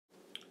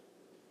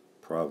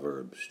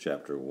Proverbs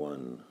chapter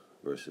 1,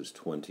 verses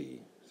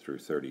 20 through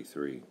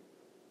 33.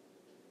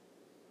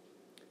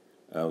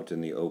 Out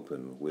in the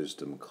open,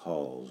 wisdom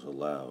calls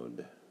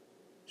aloud.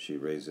 She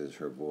raises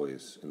her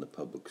voice in the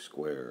public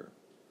square.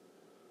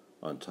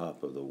 On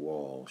top of the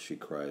wall she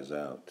cries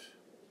out.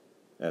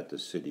 At the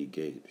city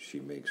gate she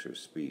makes her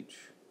speech.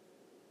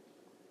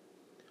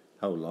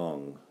 How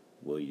long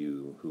will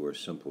you who are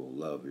simple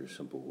love your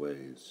simple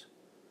ways?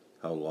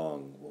 How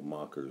long will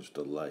mockers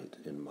delight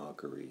in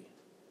mockery,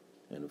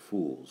 and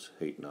fools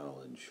hate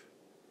knowledge?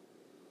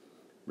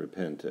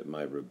 Repent at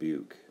my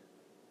rebuke.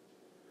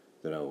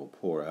 Then I will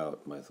pour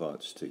out my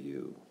thoughts to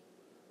you.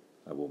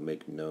 I will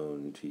make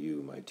known to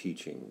you my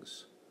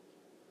teachings.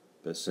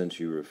 But since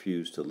you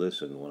refuse to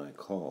listen when I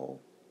call,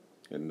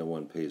 and no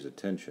one pays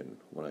attention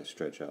when I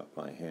stretch out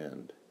my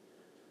hand,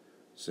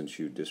 since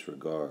you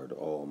disregard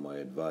all my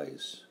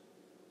advice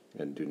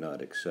and do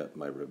not accept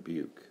my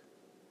rebuke,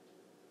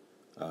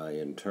 I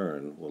in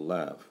turn will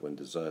laugh when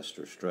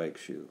disaster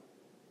strikes you.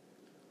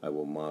 I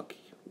will mock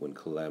when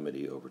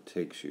calamity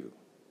overtakes you.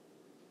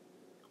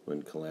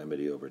 When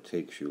calamity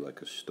overtakes you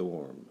like a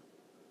storm,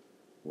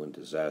 when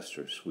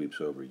disaster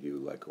sweeps over you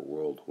like a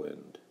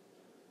whirlwind,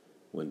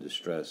 when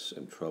distress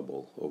and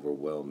trouble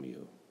overwhelm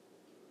you.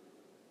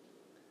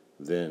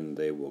 Then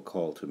they will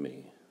call to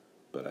me,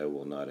 but I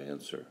will not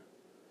answer.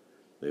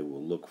 They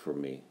will look for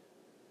me,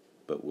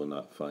 but will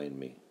not find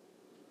me,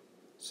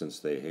 since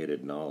they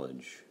hated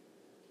knowledge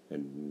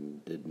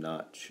and did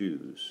not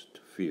choose to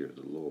fear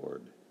the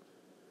Lord,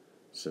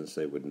 since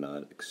they would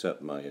not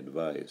accept my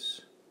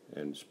advice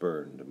and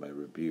spurned my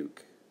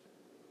rebuke.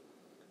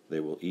 They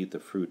will eat the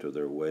fruit of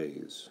their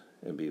ways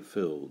and be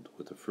filled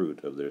with the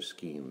fruit of their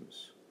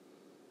schemes,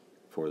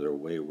 for their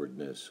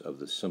waywardness of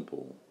the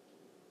simple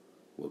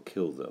will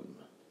kill them,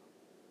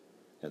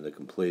 and the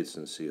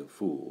complacency of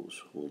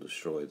fools will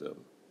destroy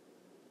them.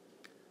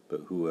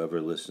 But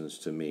whoever listens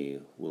to me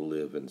will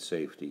live in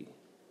safety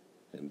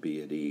and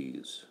be at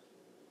ease,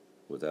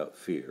 without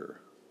fear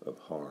of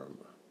harm.